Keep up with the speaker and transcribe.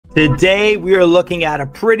Today, we are looking at a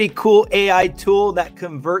pretty cool AI tool that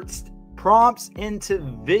converts prompts into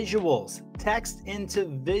visuals, text into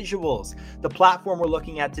visuals. The platform we're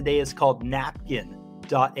looking at today is called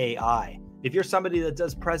Napkin.ai. If you're somebody that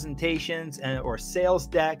does presentations or sales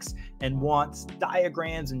decks and wants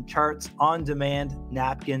diagrams and charts on demand,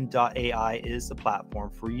 Napkin.ai is the platform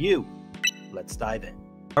for you. Let's dive in.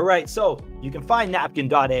 All right, so you can find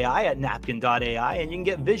Napkin.ai at Napkin.ai and you can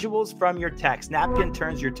get visuals from your text. Napkin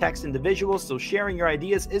turns your text into visuals, so sharing your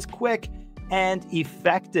ideas is quick and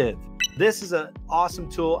effective. This is an awesome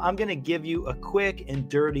tool. I'm going to give you a quick and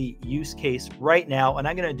dirty use case right now, and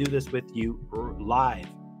I'm going to do this with you live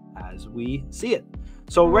as we see it.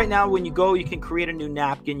 So right now, when you go, you can create a new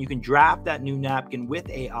napkin. You can draft that new napkin with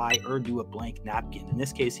AI or do a blank napkin. In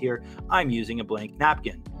this case here, I'm using a blank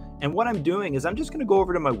napkin. And what I'm doing is I'm just going to go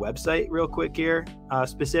over to my website real quick here,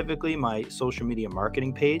 specifically my social media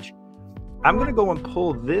marketing page. I'm going to go and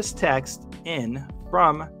pull this text in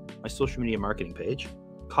from my social media marketing page,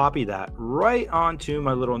 copy that right onto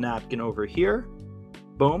my little napkin over here.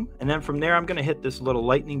 Boom. And then from there, I'm going to hit this little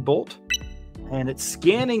lightning bolt and it's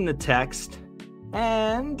scanning the text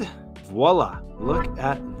and voila, look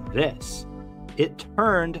at this. It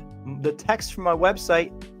turned the text from my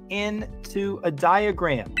website into a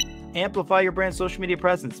diagram. Amplify your brand social media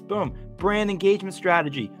presence. Boom. Brand engagement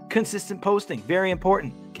strategy. Consistent posting. Very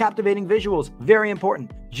important. Captivating visuals. Very important.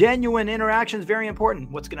 Genuine interactions. Very important.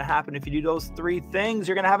 What's going to happen if you do those three things?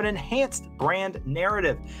 You're going to have an enhanced brand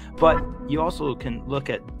narrative. But you also can look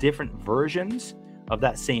at different versions of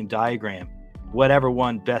that same diagram. Whatever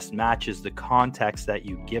one best matches the context that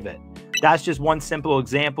you give it. That's just one simple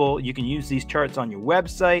example. You can use these charts on your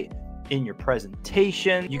website, in your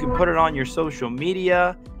presentation. You can put it on your social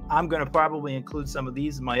media. I'm going to probably include some of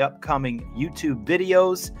these in my upcoming YouTube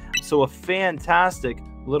videos. So a fantastic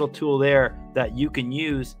little tool there that you can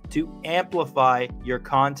use to amplify your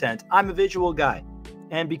content. I'm a visual guy.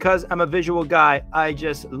 And because I'm a visual guy, I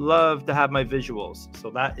just love to have my visuals. So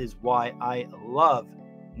that is why I love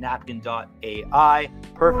Napkin.ai.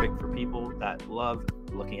 Perfect for people that love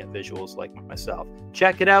looking at visuals like myself.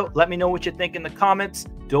 Check it out. Let me know what you think in the comments.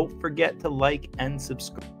 Don't forget to like and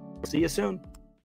subscribe. See you soon.